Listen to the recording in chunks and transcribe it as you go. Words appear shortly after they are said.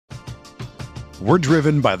We're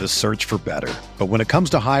driven by the search for better. But when it comes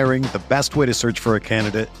to hiring, the best way to search for a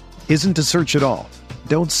candidate isn't to search at all.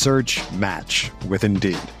 Don't search, match with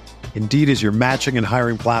Indeed. Indeed is your matching and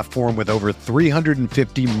hiring platform with over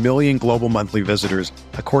 350 million global monthly visitors,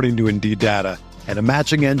 according to Indeed data, and a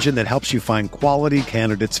matching engine that helps you find quality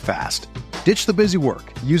candidates fast. Ditch the busy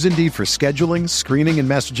work. Use Indeed for scheduling, screening, and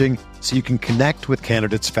messaging so you can connect with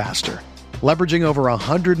candidates faster. Leveraging over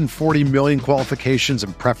 140 million qualifications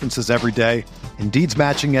and preferences every day, Indeed's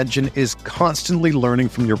matching engine is constantly learning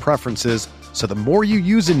from your preferences, so the more you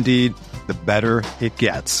use Indeed, the better it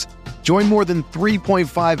gets. Join more than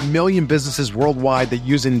 3.5 million businesses worldwide that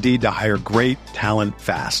use Indeed to hire great talent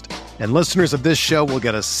fast. And listeners of this show will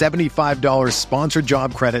get a $75 sponsored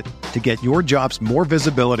job credit to get your jobs more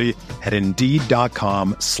visibility at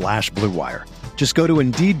Indeed.com/Blue Wire. Just go to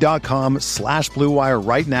Indeed.com/Blue Wire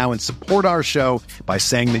right now and support our show by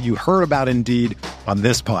saying that you heard about Indeed on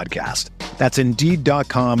this podcast. That's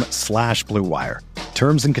Indeed.com/Blue Wire.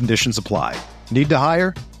 Terms and conditions apply. Need to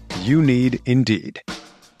hire? You need Indeed.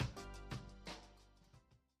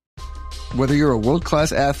 Whether you're a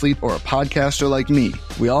world-class athlete or a podcaster like me,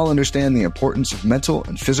 we all understand the importance of mental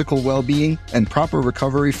and physical well-being and proper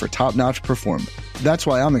recovery for top-notch performance. That's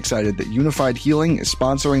why I'm excited that Unified Healing is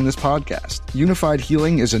sponsoring this podcast. Unified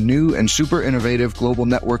Healing is a new and super innovative global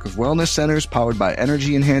network of wellness centers powered by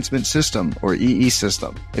Energy Enhancement System, or EE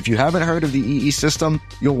System. If you haven't heard of the EE System,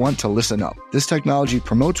 you'll want to listen up. This technology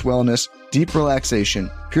promotes wellness, deep relaxation,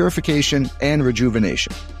 purification, and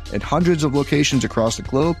rejuvenation. At hundreds of locations across the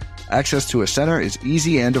globe, access to a center is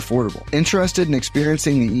easy and affordable. Interested in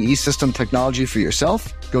experiencing the EE System technology for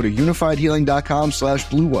yourself? Go to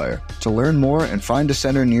unifiedhealing.com/Blue Wire to learn more and find a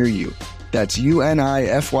center near you. That's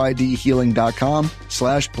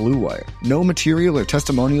UNIFYDhealing.com/Blue Wire. No material or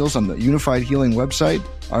testimonials on the Unified Healing website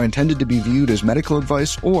are intended to be viewed as medical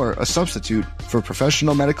advice or a substitute for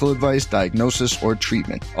professional medical advice, diagnosis, or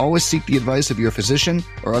treatment. Always seek the advice of your physician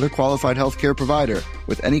or other qualified healthcare provider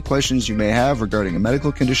with any questions you may have regarding a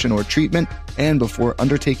medical condition or treatment and before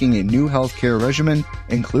undertaking a new healthcare regimen,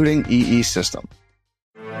 including EE System.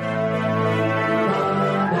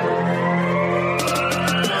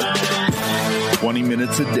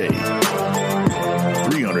 Minutes a day,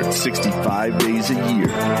 365 days a year.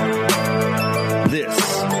 This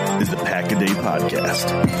is the Pack-A-Day Podcast.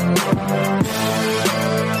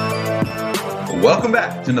 Welcome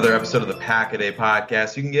back to another episode of the Pack-A-Day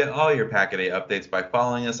Podcast. You can get all your Pack-A-Day updates by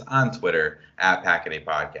following us on Twitter at Pack-A-Day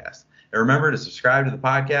Podcast. And remember to subscribe to the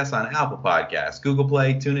podcast on Apple Podcasts, Google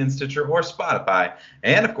Play, TuneIn, Stitcher, or Spotify.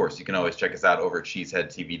 And, of course, you can always check us out over at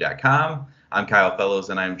cheeseheadtv.com. I'm Kyle Fellows,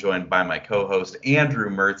 and I'm joined by my co-host, Andrew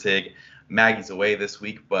Mertig. Maggie's away this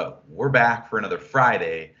week, but we're back for another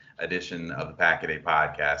Friday edition of the Pack-A-Day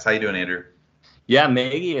Podcast. How you doing, Andrew? Yeah,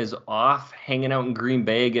 Maggie is off hanging out in Green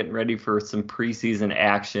Bay, getting ready for some preseason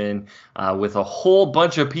action with a whole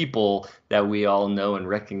bunch of people that we all know and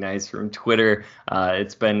recognize from Twitter.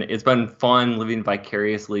 It's been fun living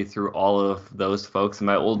vicariously through all of those folks in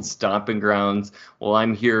my old stomping grounds. Well,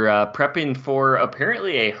 I'm here prepping for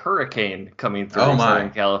apparently a hurricane coming through Southern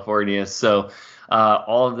California. So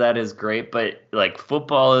all of that is great, but like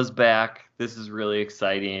football is back. This is really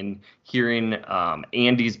exciting. Hearing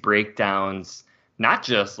Andy's breakdowns, not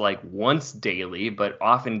just like once daily, but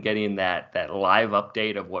often getting that live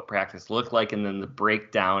update of what practice looked like, and then the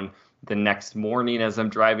breakdown the next morning as I'm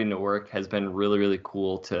driving to work has been really, really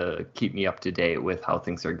cool to keep me up to date with how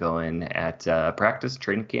things are going at practice,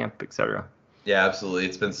 training camp, etc. Yeah, absolutely.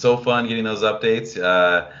 It's been so fun getting those updates.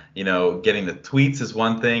 Getting the tweets is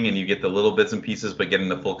one thing, and you get the little bits and pieces, but getting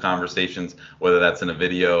the full conversations, whether that's in a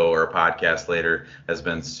video or a podcast later, has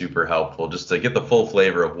been super helpful just to get the full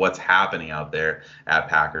flavor of what's happening out there at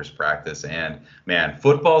Packers practice. And, man,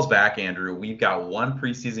 football's back, Andrew. We've got one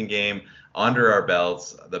preseason game under our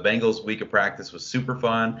belts. The Bengals week of practice was super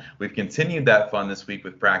fun. We've continued that fun this week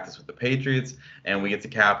with practice with the Patriots, and we get to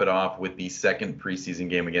cap it off with the second preseason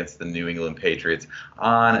game against the New England Patriots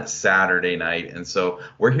on Saturday night. And so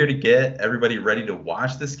we're here to get everybody ready to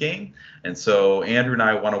watch this game. And so Andrew and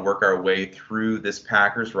I want to work our way through this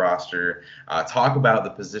Packers roster, talk about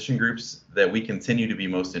the position groups that we continue to be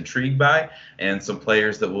most intrigued by, and some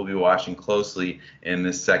players that we'll be watching closely in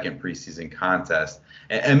this second preseason contest.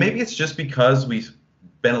 And maybe it's just because we've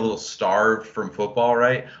been a little starved from football,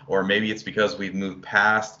 right? Or maybe it's because we've moved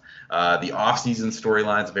past the offseason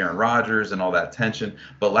storylines of Aaron Rodgers and all that tension.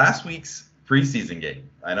 But last week's preseason game.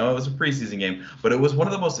 I know it was a preseason game, but it was one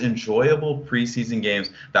of the most enjoyable preseason games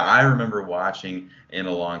that I remember watching in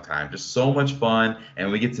a long time. Just so much fun,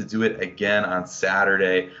 and we get to do it again on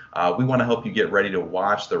Saturday. We want to help you get ready to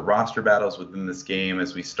watch the roster battles within this game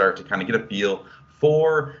as we start to kind of get a feel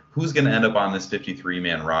for who's going to end up on this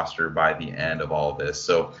 53-man roster by the end of all of this.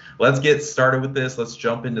 So let's get started with this. Let's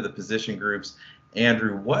jump into the position groups.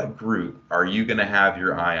 Andrew, what group are you going to have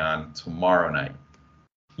your eye on tomorrow night?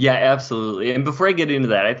 Yeah, absolutely. And before I get into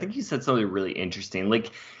that, I think you said something really interesting.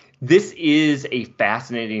 Like, this is a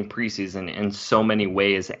fascinating preseason in so many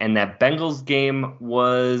ways. And that Bengals game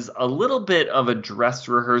was a little bit of a dress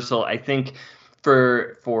rehearsal. I think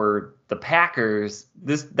for the Packers,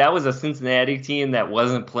 that was a Cincinnati team that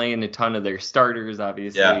wasn't playing a ton of their starters,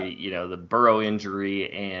 obviously, the Burrow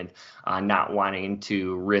injury and not wanting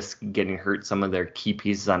to risk getting hurt some of their key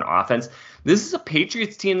pieces on offense. This is a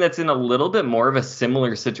Patriots team that's in a little bit more of a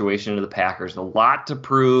similar situation to the Packers. A lot to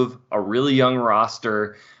prove, a really young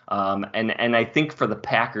roster. And I think for the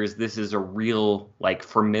Packers, this is a real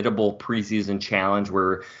formidable preseason challenge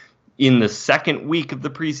where in the second week of the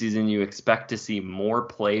preseason, you expect to see more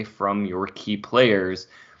play from your key players.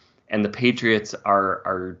 And the Patriots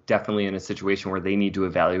are definitely in a situation where they need to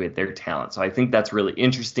evaluate their talent. So I think that's really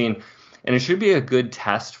interesting. And it should be a good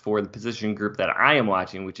test for the position group that I am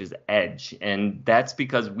watching, which is edge. And that's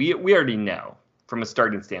because we already know from a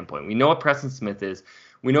starting standpoint. We know what Preston Smith is.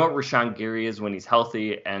 We know what Rashawn Gary is when he's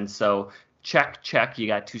healthy. And so check, you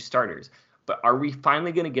got two starters. But are we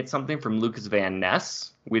finally going to get something from Lucas Van Ness?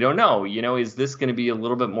 We don't know. Is this going to be a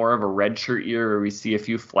little bit more of a redshirt year where we see a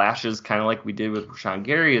few flashes, kind of like we did with Rashawn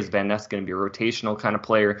Gary? Is Van Ness going to be a rotational kind of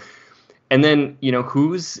player? And then,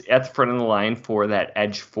 who's at the front of the line for that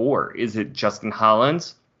edge four? Is it Justin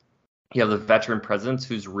Hollins? You have the veteran presence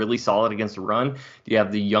who's really solid against the run. You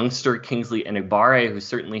have the youngster Kingsley Enagbare, who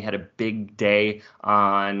certainly had a big day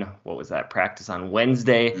on, practice on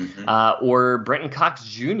Wednesday. Or Brenton Cox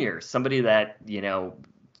Jr., somebody that,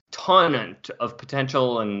 ton of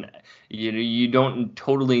potential, and you don't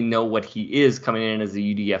totally know what he is coming in as a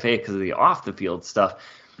UDFA because of the off-the-field stuff.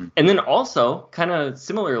 And then also, kind of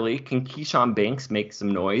similarly, can Keyshawn Banks make some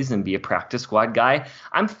noise and be a practice squad guy?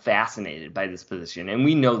 I'm fascinated by this position. And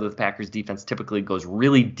we know that the Packers defense typically goes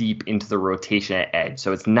really deep into the rotation at edge.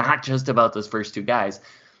 So it's not just about those first two guys.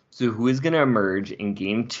 So who is going to emerge in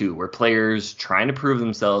game two where players trying to prove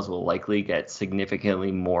themselves will likely get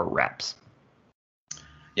significantly more reps?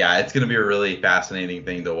 Yeah, it's going to be a really fascinating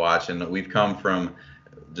thing to watch. And we've come from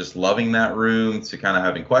just loving that room to kind of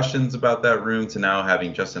having questions about that room to now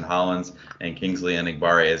having Justin Hollins and Kingsley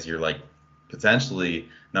Enagbare as your potentially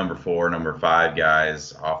number 4, number 5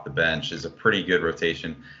 guys off the bench is a pretty good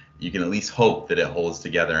rotation. You can at least hope that it holds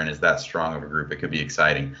together and is that strong of a group. It could be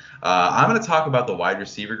exciting. I'm going to talk about the wide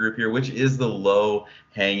receiver group here, which is the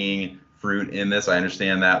low-hanging fruit in this. I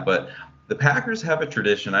understand that, but the Packers have a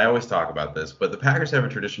tradition. I always talk about this, but the Packers have a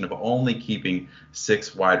tradition of only keeping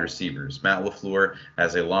 6 wide receivers. Matt LaFleur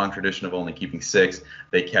has a long tradition of only keeping 6.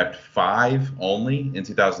 They kept 5 only in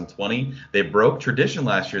 2020. They broke tradition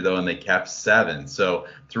last year, though, and they kept 7. So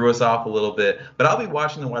threw us off a little bit. But I'll be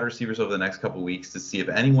watching the wide receivers over the next couple weeks to see if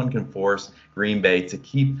anyone can force Green Bay to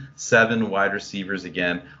keep 7 wide receivers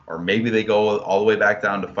again, or maybe they go all the way back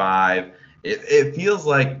down to 5. It feels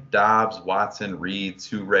like Dobbs, Watson, Reed,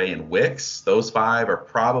 Toure, and Wicks, those 5 are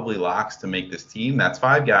probably locks to make this team. That's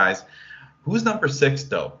 5 guys. Who's number 6,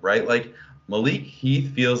 though, right? Malik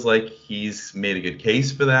Heath feels like he's made a good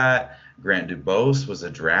case for that. Grant Dubose was a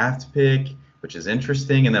draft pick, which is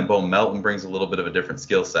interesting. And then Bo Melton brings a little bit of a different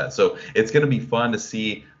skill set. So it's going to be fun to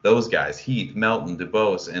see those guys, Heath, Melton,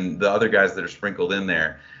 Dubose, and the other guys that are sprinkled in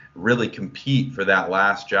there really compete for that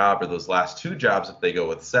last job or those last 2 jobs if they go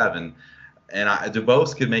with 7. And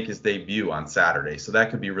Dubose could make his debut on Saturday, so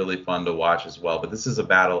that could be really fun to watch as well. But this is a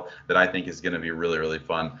battle that I think is going to be really, really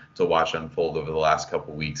fun to watch unfold over the last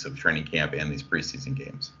couple weeks of training camp and these preseason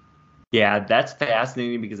games. Yeah, that's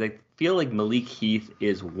fascinating because I feel like Malik Heath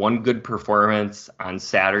is one good performance on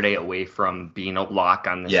Saturday away from being a lock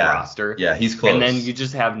on this roster. Yeah, he's close. And then you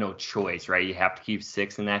just have no choice, right? You have to keep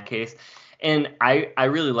 6 in that case. And I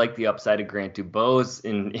really like the upside of Grant Dubose.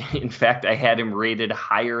 In fact, I had him rated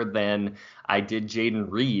higher than I did Jaden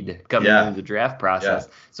Reed coming into the draft process.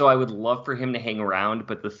 Yeah. So I would love for him to hang around.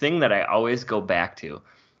 But the thing that I always go back to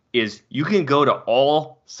is you can go to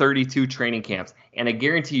all 32 training camps, and I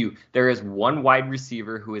guarantee you there is one wide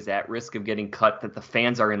receiver who is at risk of getting cut that the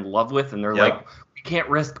fans are in love with, and they're like, we can't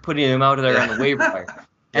risk putting him out there on the waiver wire.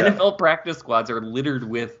 NFL practice squads are littered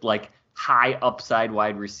with high upside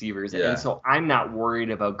wide receivers. And so I'm not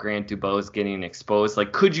worried about Grant Dubose getting exposed.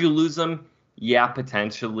 Could you lose him? Yeah,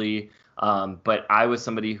 potentially. But I was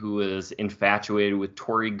somebody who was infatuated with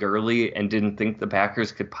Torrey Gurley and didn't think the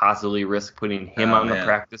Packers could possibly risk putting him on the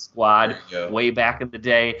practice squad way back in the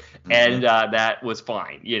day. Mm-hmm. And that was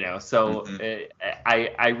fine, So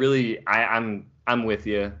I'm with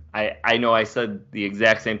you. I know I said the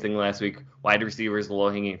exact same thing last week. Wide receiver is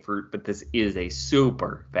low-hanging fruit, but this is a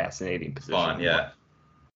super fascinating position. Fun, yeah.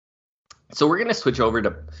 So we're going to switch over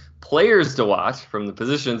to players to watch from the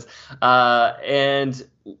positions, and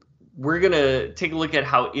we're going to take a look at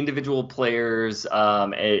how individual players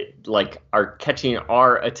are catching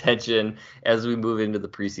our attention as we move into the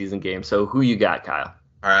preseason game. So who you got, Kyle?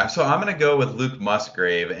 All right, so I'm going to go with Luke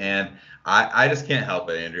Musgrave, and I just can't help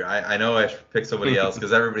it, Andrew. I know I should pick somebody else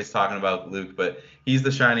because everybody's talking about Luke, but he's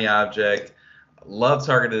the shiny object. Love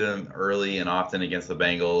targeted him early and often against the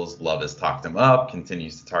Bengals. Love has talked him up,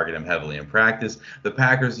 continues to target him heavily in practice. The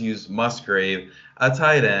Packers use Musgrave, a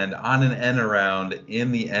tight end, on an end around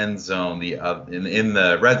in the end zone, in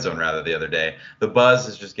the red zone rather, the other day. The buzz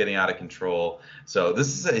is just getting out of control. So this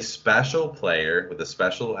is a special player with a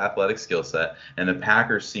special athletic skill set, and the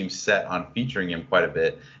Packers seem set on featuring him quite a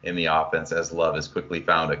bit in the offense as Love has quickly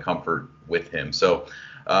found a comfort with him. So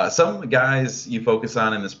some guys you focus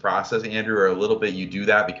on in this process, Andrew, are a little bit you do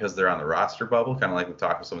that because they're on the roster bubble, kind of like we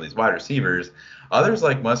talked with some of these wide receivers. Others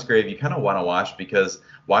like Musgrave, you kind of want to watch because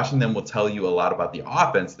watching them will tell you a lot about the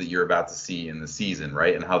offense that you're about to see in the season,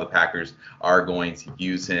 right? And how the Packers are going to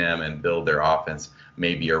use him and build their offense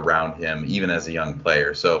maybe around him, even as a young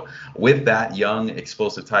player. So with that young,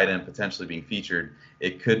 explosive tight end potentially being featured,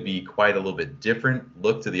 it could be quite a little bit different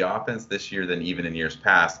look to the offense this year than even in years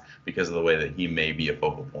past because of the way that he may be a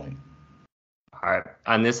focal point. All right.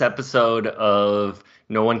 On this episode of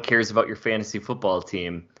No One Cares About Your Fantasy Football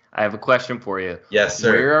Team, I have a question for you. Yes,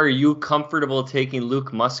 sir. Where are you comfortable taking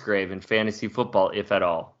Luke Musgrave in fantasy football, if at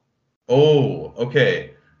all? Oh,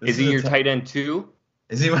 okay. Is he your tight end too?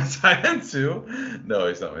 Is he my tight end too? No,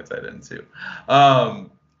 he's not my tight end too.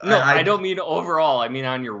 No, I don't mean overall. I mean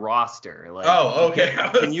on your roster. Oh, okay.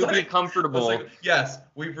 Can you be comfortable? Yes,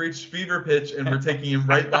 we've reached fever pitch, and we're taking him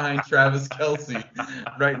right behind Travis Kelce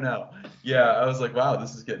right now. Yeah, I was like, wow,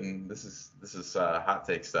 this is hot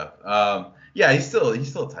take stuff. Yeah, he's still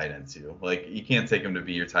a tight end too. Like, you can't take him to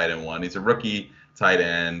be your tight end one. He's a rookie tight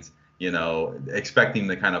end. Expecting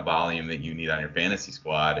the kind of volume that you need on your fantasy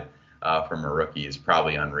squad from a rookie is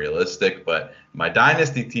probably unrealistic. But my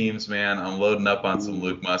dynasty teams, man, I'm loading up on some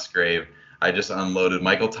Luke Musgrave. I just unloaded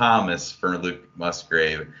Michael Thomas for Luke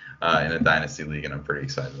Musgrave in a dynasty league, and I'm pretty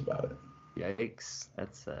excited about it. Yikes.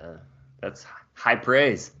 That's high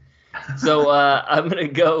praise. So I'm going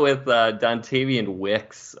to go with Dontavian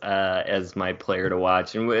Wicks as my player to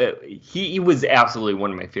watch. And he was absolutely one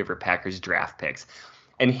of my favorite Packers draft picks.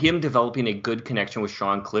 And him developing a good connection with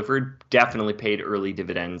Sean Clifford definitely paid early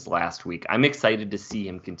dividends last week. I'm excited to see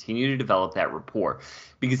him continue to develop that rapport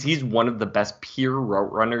because he's one of the best pure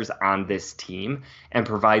route runners on this team and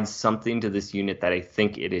provides something to this unit that I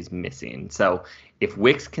think it is missing. So if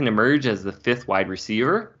Wicks can emerge as the fifth wide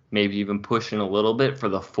receiver, maybe even pushing a little bit for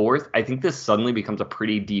the fourth, I think this suddenly becomes a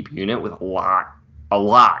pretty deep unit with a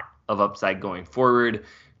lot of upside going forward.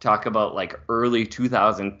 Talk about like early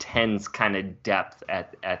 2010s kind of depth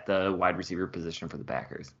at the wide receiver position for the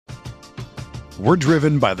Packers. We're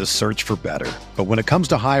driven by the search for better. But when it comes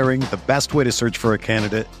to hiring, the best way to search for a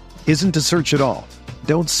candidate isn't to search at all.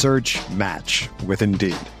 Don't search, match with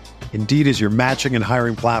Indeed. Indeed is your matching and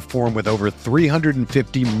hiring platform with over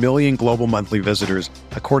 350 million global monthly visitors,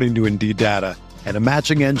 according to Indeed data, and a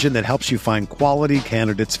matching engine that helps you find quality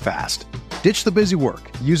candidates fast. Ditch the busy work.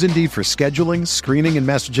 Use Indeed for scheduling, screening, and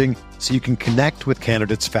messaging so you can connect with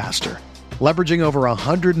candidates faster. Leveraging over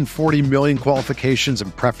 140 million qualifications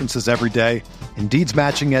and preferences every day, Indeed's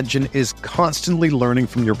matching engine is constantly learning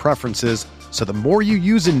from your preferences, so the more you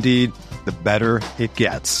use Indeed, the better it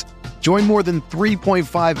gets. Join more than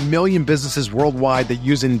 3.5 million businesses worldwide that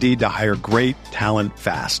use Indeed to hire great talent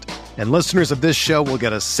fast. And listeners of this show will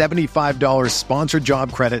get a $75 sponsored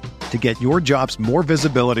job credit to get your jobs more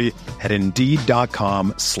visibility at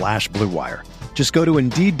Indeed.com/Blue Wire. Just go to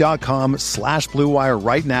Indeed.com/Blue Wire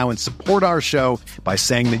right now and support our show by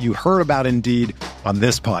saying that you heard about Indeed on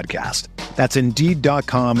this podcast. That's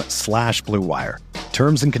Indeed.com/Blue Wire.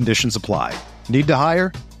 Terms and conditions apply. Need to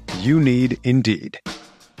hire? You need Indeed.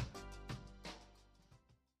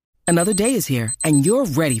 Another day is here, and you're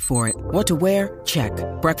ready for it. What to wear? Check.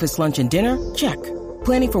 Breakfast, lunch, and dinner? Check.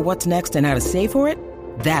 Planning for what's next and how to save for it?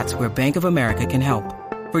 That's where Bank of America can help.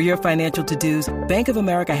 For your financial to-dos, Bank of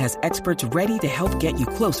America has experts ready to help get you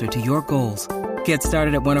closer to your goals. Get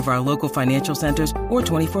started at one of our local financial centers or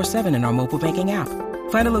 24/7 in our mobile banking app.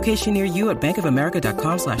 Find a location near you at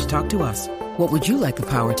bankofamerica.com/talktous. What would you like the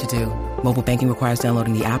power to do? Mobile banking requires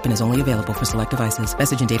downloading the app and is only available for select devices.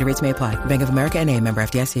 Message and data rates may apply. Bank of America N.A., member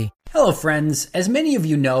FDIC. Hello, friends. As many of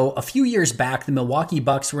you know, a few years back, the Milwaukee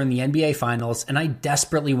Bucks were in the NBA Finals, and I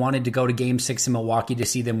desperately wanted to go to Game 6 in Milwaukee to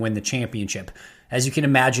see them win the championship. As you can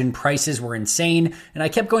imagine, prices were insane, and I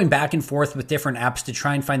kept going back and forth with different apps to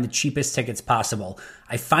try and find the cheapest tickets possible.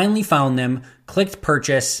 I finally found them, clicked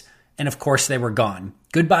purchase, and of course they were gone.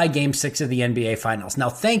 Goodbye Game 6 of the NBA Finals. Now,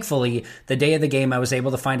 thankfully, the day of the game I was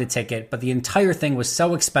able to find a ticket, but the entire thing was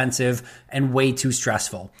so expensive and way too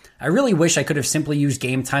stressful. I really wish I could have simply used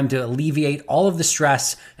Game Time to alleviate all of the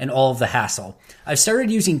stress and all of the hassle. I've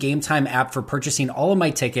started using Game Time app for purchasing all of my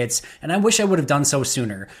tickets, and I wish I would have done so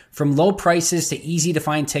sooner. From low prices to easy to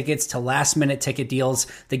find tickets to last minute ticket deals,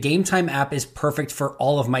 the Game Time app is perfect for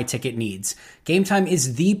all of my ticket needs. Game Time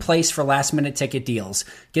is the place for last minute ticket deals.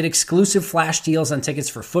 Get exclusive flash deals on tickets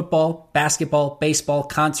for football, basketball, baseball,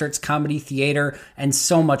 concerts, comedy, theater, and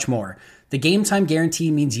so much more. The Game Time guarantee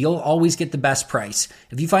means you'll always get the best price.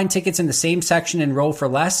 If you find tickets in the same section and row for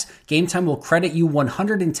less, Game Time will credit you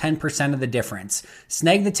 110% of the difference.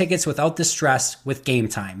 Snag the tickets without the stress with Game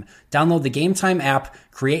Time. Download the Game Time app,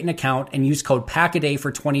 create an account, and use code PACKADAY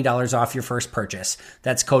for $20 off your first purchase.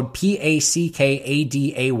 That's code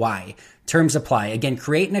PACKADAY. Terms apply. Again,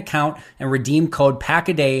 create an account and redeem code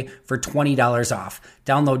PACKADAY for $20 off.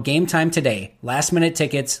 Download Game Time today. Last minute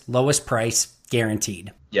tickets, lowest price,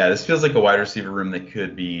 guaranteed. Yeah, this feels like a wide receiver room that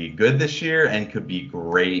could be good this year and could be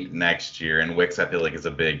great next year. And Wicks, I feel like, is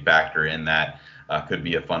a big factor in that. Could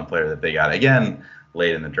be a fun player that they got. Again,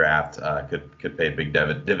 late in the draft, could pay big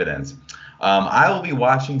dividends. I will be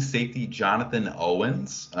watching safety Jonathan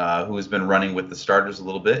Owens, who has been running with the starters a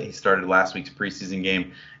little bit. He started last week's preseason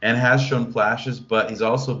game and has shown flashes, but he's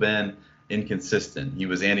also been inconsistent. He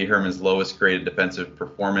was Andy Herman's lowest graded defensive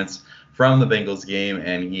performance from the Bengals game,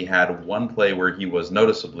 and he had one play where he was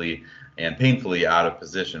noticeably and painfully out of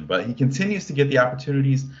position. But he continues to get the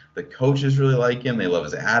opportunities. The coaches really like him. They love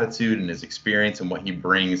his attitude and his experience and what he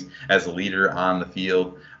brings as a leader on the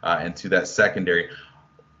field and to that secondary.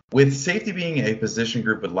 With safety being a position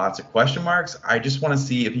group with lots of question marks, I just want to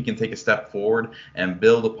see if he can take a step forward and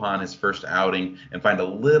build upon his first outing and find a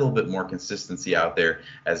little bit more consistency out there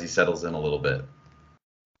as he settles in a little bit.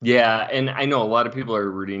 Yeah, and I know a lot of people are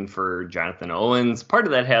rooting for Jonathan Owens. Part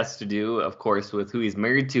of that has to do, of course, with who he's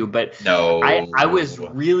married to. But I was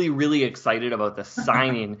really, really excited about the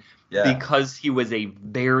signing because he was a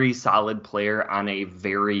very solid player on a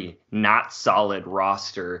very not solid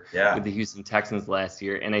roster with the Houston Texans last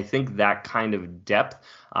year. And I think that kind of depth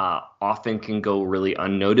often can go really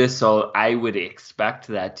unnoticed. So I would expect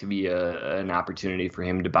that to be an opportunity for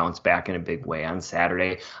him to bounce back in a big way on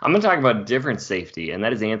Saturday. I'm going to talk about a different safety, and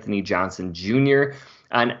that is Anthony Johnson Jr.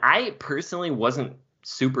 And I personally wasn't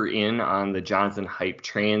super in on the Johnson hype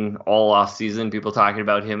train all off season. People talking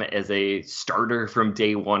about him as a starter from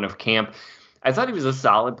day one of camp. I thought he was a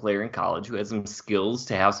solid player in college who had some skills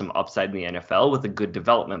to have some upside in the NFL with a good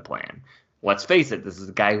development plan. Let's face it, this is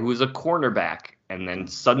a guy who was a cornerback and then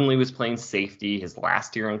suddenly was playing safety his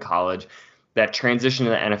last year in college. That transition to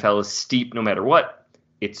the NFL is steep no matter what.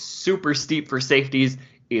 It's super steep for safeties.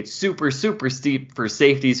 It's super, super steep for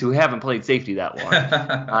safeties who haven't played safety that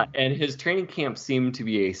long. And his training camp seemed to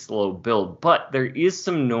be a slow build. But there is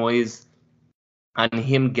some noise on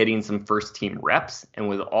him getting some first-team reps. And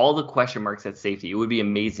with all the question marks at safety, it would be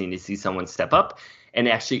amazing to see someone step up and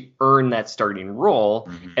actually earn that starting role.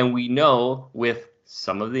 Mm-hmm. And we know with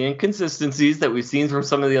some of the inconsistencies that we've seen from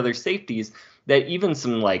some of the other safeties that even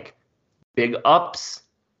some like big ups,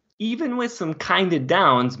 even with some kind of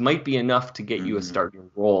downs, might be enough to get you a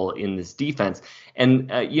starting role in this defense. And,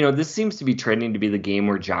 this seems to be trending to be the game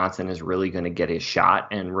where Johnson is really going to get his shot.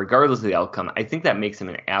 And regardless of the outcome, I think that makes him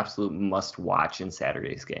an absolute must-watch in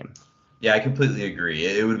Saturday's game. Yeah, I completely agree.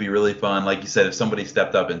 It would be really fun, like you said, if somebody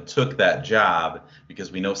stepped up and took that job,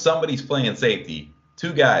 because we know somebody's playing safety.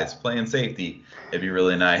 Two guys playing safety. It'd be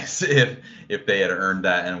really nice if they had earned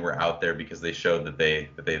that and were out there because they showed that they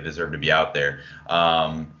deserve to be out there.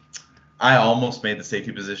 I almost made the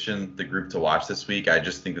safety position the group to watch this week. I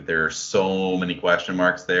just think that there are so many question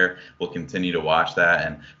marks there. We'll continue to watch that.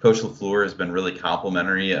 And Coach LaFleur has been really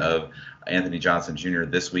complimentary of Anthony Johnson Jr.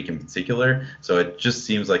 this week in particular. So it just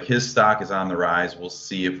seems like his stock is on the rise. We'll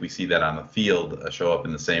see if we see that on the field show up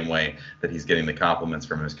in the same way that he's getting the compliments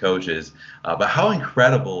from his coaches. But how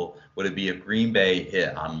incredible would it be if Green Bay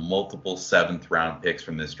hit on multiple 7th-round picks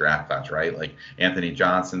from this draft class, right? Like Anthony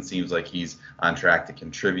Johnson seems like he's on track to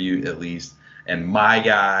contribute at least. And my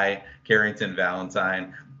guy, Carrington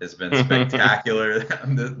Valentine, has been spectacular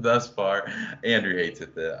thus far. Andrew hates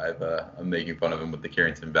it that I'm making fun of him with the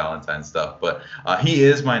Carrington Valentine stuff, but he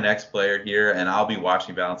is my next player here, and I'll be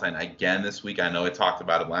watching Valentine again this week. I know I talked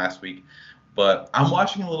about it last week, but I'm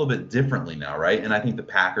watching a little bit differently now, right? And I think the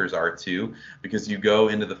Packers are too, because you go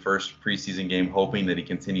into the first preseason game hoping that he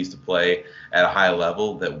continues to play at a high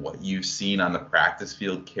level, that what you've seen on the practice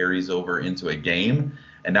field carries over into a game.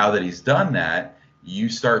 And now that he's done that, you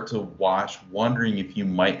start to watch wondering if you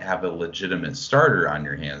might have a legitimate starter on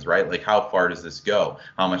your hands, right? Like, how far does this go?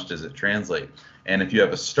 How much does it translate? And if you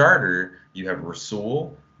have a starter, you have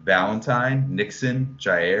Rasul, Valentine, Nixon,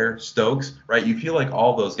 Jair, Stokes, right? You feel like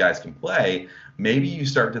all those guys can play. Maybe you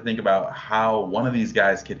start to think about how one of these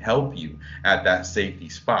guys could help you at that safety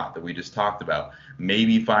spot that we just talked about.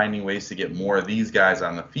 Maybe finding ways to get more of these guys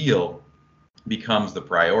on the field becomes the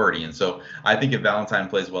priority. And so I think if Valentine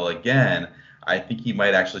plays well again, I think he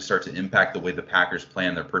might actually start to impact the way the Packers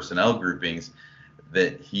plan their personnel groupings,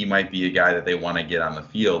 that he might be a guy that they want to get on the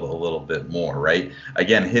field a little bit more, right?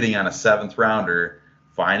 Again, hitting on a 7th rounder,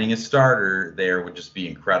 finding a starter there would just be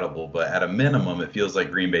incredible. But at a minimum, it feels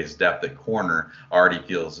like Green Bay's depth at corner already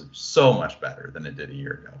feels so much better than it did a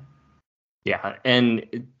year ago. Yeah,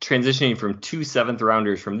 and transitioning from 2 7th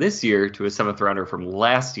rounders from this year to a 7th rounder from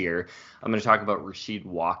last year, I'm going to talk about Rasheed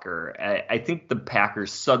Walker. I think the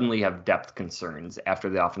Packers suddenly have depth concerns after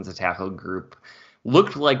the offensive tackle group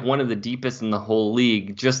looked like one of the deepest in the whole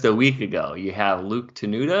league just a week ago. You have Luke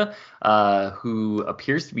Tenuta, who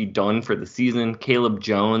appears to be done for the season. Caleb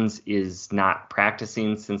Jones is not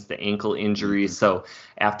practicing since the ankle injury. So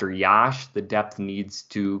after Yash, the depth needs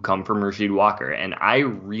to come from Rasheed Walker. And I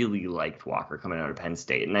really liked Walker coming out of Penn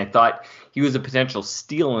State. And I thought he was a potential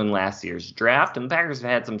steal in last year's draft. And the Packers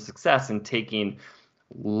have had some success in taking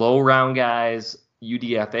low-round guys,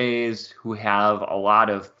 UDFAs, who have a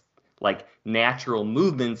lot of natural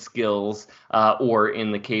movement skills, or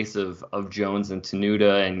in the case of Jones and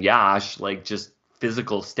Tenuta and Yash, just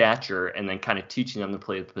physical stature, and then kind of teaching them to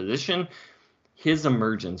play the position. His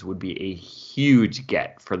emergence would be a huge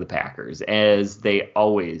get for the Packers, as they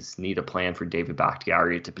always need a plan for David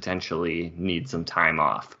Bakhtiari to potentially need some time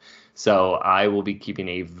off. So I will be keeping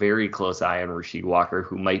a very close eye on Rasheed Walker,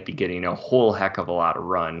 who might be getting a whole heck of a lot of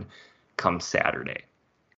run come Saturday.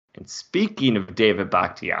 And speaking of David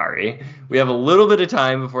Bakhtiari, we have a little bit of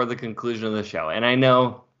time before the conclusion of the show. And I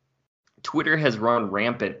know Twitter has run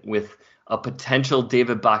rampant with a potential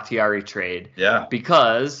David Bakhtiari trade. Yeah.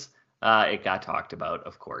 Because it got talked about,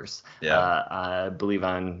 of course. Yeah. I believe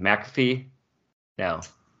on McAfee. No,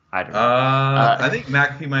 I don't know. I think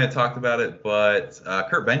McAfee might have talked about it, but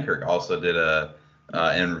Kurt Benkirk also did a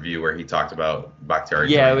interview where he talked about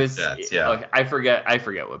Bakhtiari. Yeah, it was. Jets. Yeah. Okay, I forget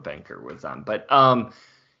what Benkirk was on, but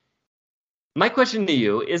my question to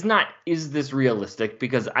you is not, is this realistic?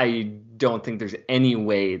 Because I don't think there's any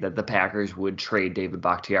way that the Packers would trade David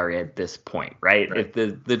Bakhtiari at this point, right? If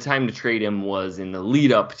the time to trade him was in the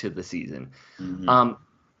lead up to the season. Mm-hmm.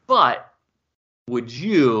 But would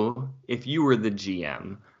you, if you were the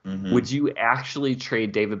GM, mm-hmm. would you actually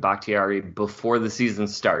trade David Bakhtiari before the season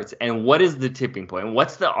starts? And what is the tipping point?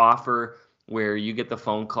 What's the offer where you get the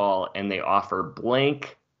phone call and they offer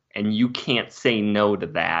blank and you can't say no to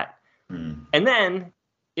that? And then,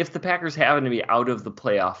 if the Packers happen to be out of the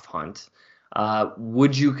playoff hunt,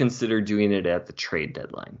 would you consider doing it at the trade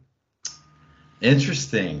deadline?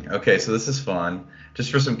 Interesting. Okay, so this is fun.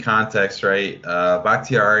 Just for some context, right?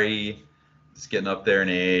 Bakhtiari is getting up there in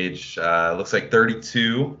age. Looks like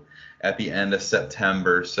 32 at the end of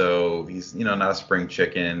September. So he's, not a spring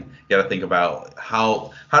chicken. You got to think about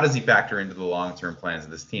how does he factor into the long-term plans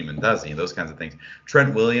of this team, and does he? Those kinds of things.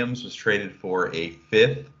 Trent Williams was traded for a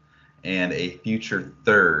 5th and a future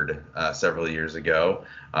 3rd several years ago.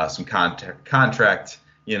 Some contract,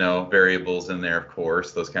 variables in there, of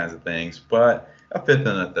course, those kinds of things, but a 5th and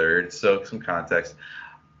a 3rd, so some context.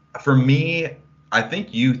 For me, I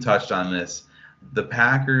think you touched on this. The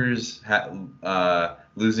Packers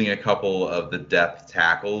losing a couple of the depth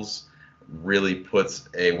tackles really puts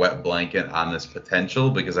a wet blanket on this potential,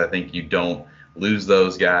 because I think you don't lose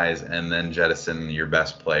those guys and then jettison your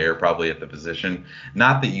best player probably at the position.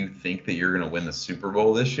 Not that you think that you're going to win the Super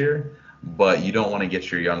Bowl this year, but you don't want to get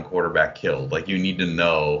your young quarterback killed. You need to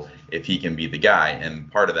know if he can be the guy, and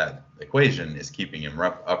part of that equation is keeping him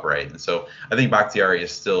upright. And so I think Bakhtiari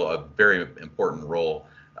is still a very important role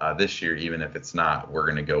this year, even if it's not we're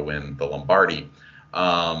going to go win the Lombardi.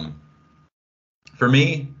 For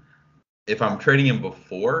me, if I'm trading him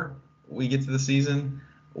before we get to the season,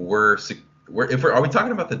 are we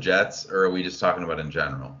talking about the Jets, or are we just talking about in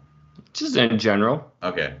general? Just in general.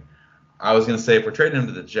 Okay. I was going to say, if we're trading him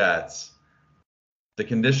to the Jets, the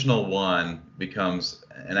conditional one becomes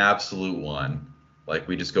an absolute one. Like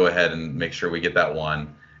we just go ahead and make sure we get that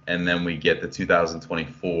one, and then we get the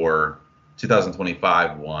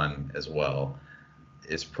 2025 one as well,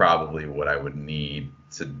 is probably what I would need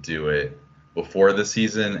to do it before the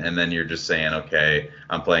season. And then you're just saying, okay,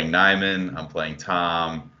 I'm playing Nyman, I'm playing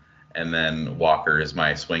Tom, and then Walker is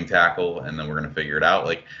my swing tackle, and then we're gonna figure it out.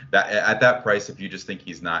 Like that at that price, if you just think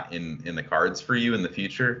he's not in the cards for you in the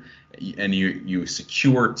future, and you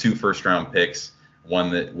secure 2 first-round picks,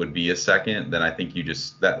 one that would be a second, then I think you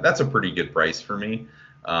just that's a pretty good price for me.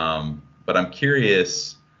 But I'm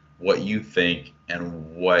curious what you think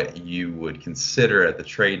and what you would consider at the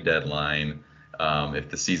trade deadline if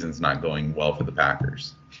the season's not going well for the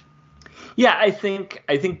Packers. Yeah, I think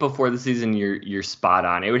before the season you're spot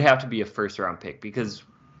on. It would have to be a first round pick, because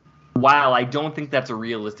while I don't think that's a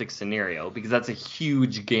realistic scenario, because that's a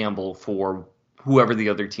huge gamble for whoever the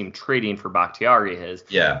other team trading for Bakhtiari is,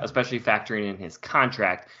 especially factoring in his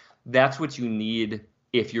contract, that's what you need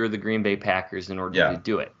if you're the Green Bay Packers in order to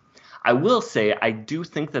do it. I will say I do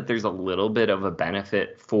think that there's a little bit of a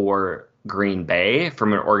benefit for Green Bay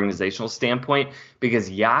from an organizational standpoint, because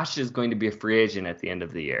Yash is going to be a free agent at the end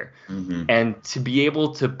of the year. Mm-hmm. And to be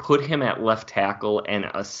able to put him at left tackle and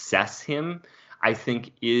assess him, I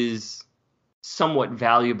think is somewhat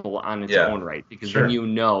valuable on its own right, because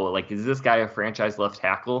then like, is this guy a franchise left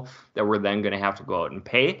tackle that we're then going to have to go out and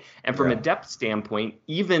pay? And from a depth standpoint,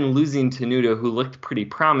 even losing Tenuta, who looked pretty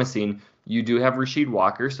promising, you do have Rasheed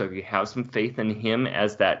Walker, so if you have some faith in him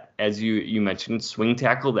as that, as you mentioned, swing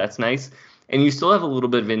tackle, that's nice. And you still have a little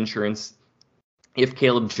bit of insurance if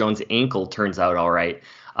Caleb Jones' ankle turns out all right.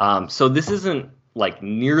 So this isn't like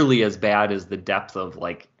nearly as bad as the depth of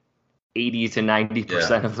like 80 to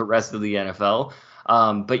 90% of the rest of the NFL.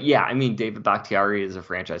 But yeah, I mean, David Bakhtiari is a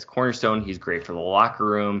franchise cornerstone. He's great for the locker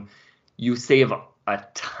room. You save a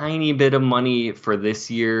tiny bit of money for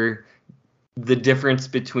this year. The difference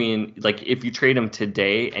between, like, if you trade him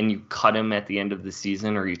today and you cut him at the end of the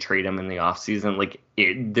season, or you trade him in the offseason, like,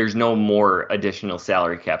 there's no more additional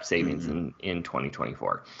salary cap savings in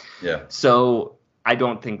 2024. Yeah. So I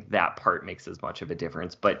don't think that part makes as much of a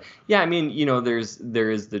difference. But yeah, I mean, you know, there is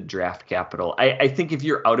the draft capital. I think if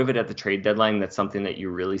you're out of it at the trade deadline, that's something that you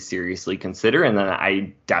really seriously consider. And then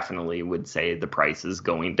I definitely would say the price is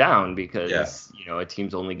going down, because, you know, a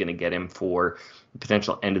team's only going to get him for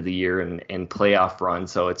potential end of the year and playoff run.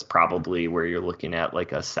 So it's probably where you're looking at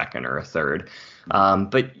like a second or a third.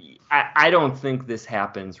 But I don't think this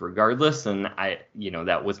happens regardless. And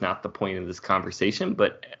that was not the point of this conversation,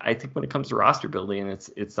 but I think when it comes to roster building,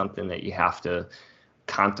 it's something that you have to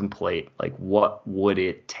contemplate, like, what would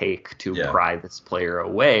it take to pry this player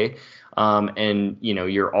away? And, you know,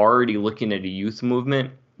 you're already looking at a youth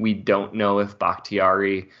movement. We don't know if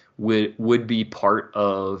Bakhtiari would be part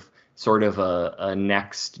of sort of a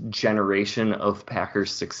next generation of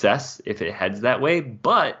Packers success if it heads that way.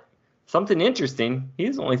 But something interesting,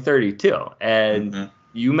 he's only 32. And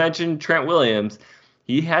you mentioned Trent Williams.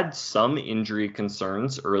 He had some injury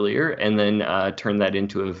concerns earlier and then turned that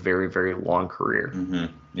into a very, very long career.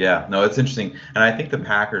 Yeah, no, it's interesting. And I think the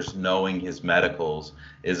Packers knowing his medicals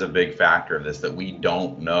is a big factor of this, that we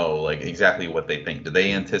don't know, like, exactly what they think. Do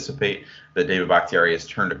they anticipate that David Bakhtiari has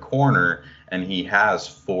turned a corner and he has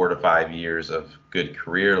 4 to 5 years of good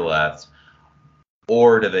career left?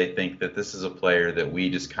 Or do they think that this is a player that we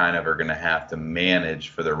just kind of are going to have to manage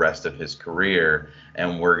for the rest of his career,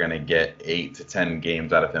 and we're going to get 8 to 10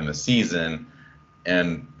 games out of him a season,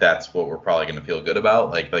 and that's what we're probably going to feel good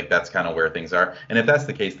about? Like that's kind of where things are. And if that's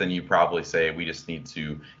the case, then you probably say we just need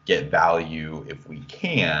to get value if we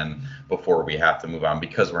can before we have to move on,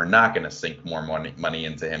 because we're not going to sink more money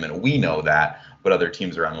into him, and we know that, but other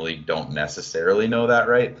teams around the league don't necessarily know that,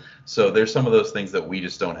 right? So there's some of those things that we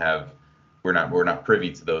just don't have. We're not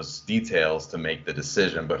privy to those details to make the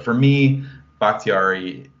decision. But for me,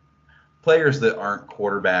 Bakhtiari, players that aren't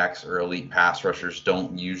quarterbacks or elite pass rushers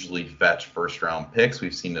don't usually fetch first-round picks.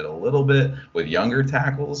 We've seen it a little bit with younger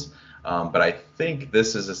tackles. But I think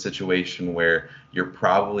this is a situation where you're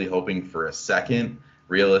probably hoping for a second,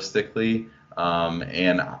 realistically.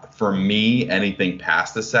 And for me, anything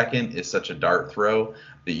past the second is such a dart throw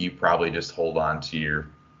that you probably just hold on to your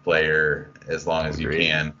player as long as you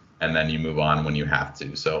can, and then you move on when you have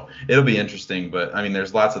to. So it'll be interesting. But, I mean,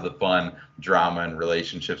 there's lots of the fun drama and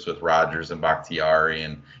relationships with Rodgers and Bakhtiari.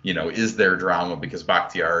 And, you know, is there drama because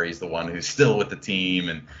Bakhtiari is the one who's still with the team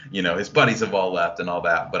and, you know, his buddies have all left and all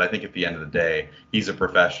that. But I think at the end of the day, he's a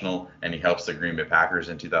professional and he helps the Green Bay Packers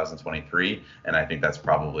in 2023. And I think that's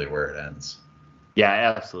probably where it ends.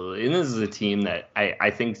 Yeah, absolutely. And this is a team that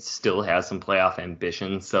I think still has some playoff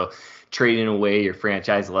ambitions. So trading away your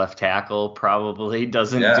franchise left tackle probably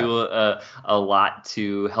doesn't do a lot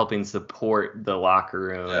to helping support the locker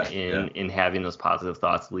room in having those positive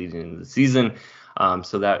thoughts leading into the season.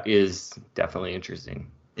 So that is definitely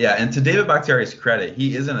interesting. Yeah, and to David Bakhtiari's credit,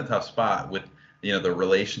 he is in a tough spot with the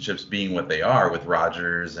relationships being what they are with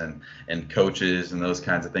Rodgers and coaches and those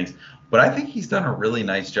kinds of things. But I think he's done a really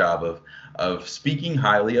nice job of speaking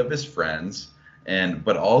highly of his friends,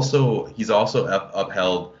 but also he's also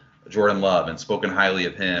upheld Jordan Love and spoken highly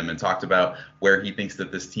of him and talked about where he thinks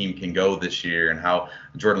that this team can go this year and how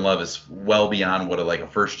Jordan Love is well beyond what a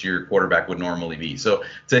first-year quarterback would normally be. So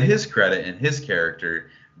to his credit and his character,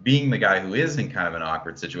 being the guy who is in kind of an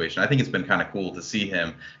awkward situation, I think it's been kind of cool to see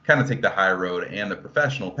him kind of take the high road and the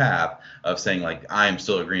professional path of saying, I am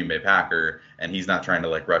still a Green Bay Packer, and he's not trying to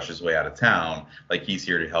rush his way out of town. He's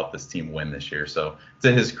here to help this team win this year. So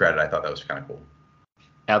to his credit, I thought that was kind of cool.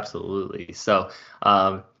 Absolutely. So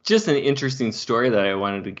just an interesting story that I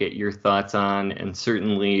wanted to get your thoughts on, and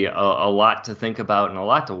certainly a lot to think about and a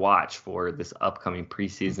lot to watch for this upcoming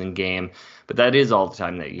preseason game. But that is all the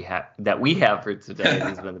time that we have for today. This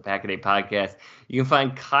has been the Pack-A-Day Podcast. You can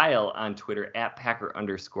find Kyle on Twitter at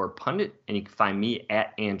Packer_pundit, and you can find me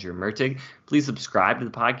at Andrew Mertig. Please subscribe to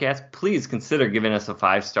the podcast. Please consider giving us a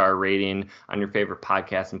 5-star rating on your favorite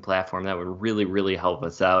podcasting platform. That would really, really help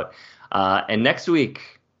us out. And next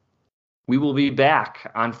week, we will be back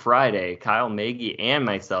on Friday, Kyle Maggie and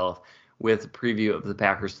myself, with a preview of the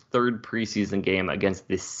Packers' third preseason game against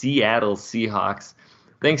the Seattle Seahawks.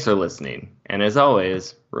 Thanks for listening. And as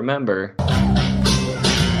always, remember...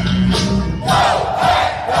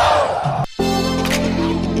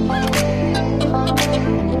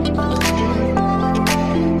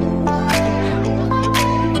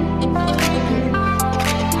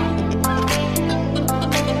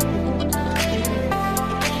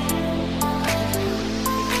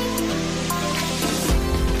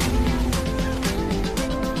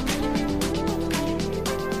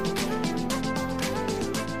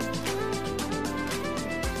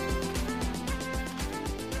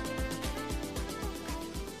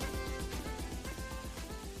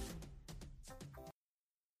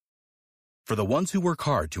 For the ones who work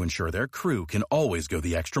hard to ensure their crew can always go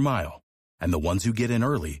the extra mile, and the ones who get in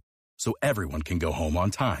early so everyone can go home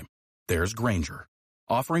on time, there's Grainger,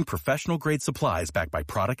 offering professional-grade supplies backed by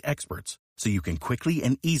product experts so you can quickly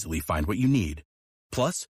and easily find what you need.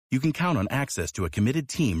 Plus, you can count on access to a committed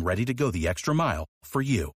team ready to go the extra mile for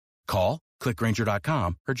you. Call, click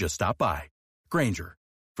Grainger.com, or just stop by. Grainger,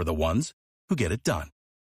 for the ones who get it done.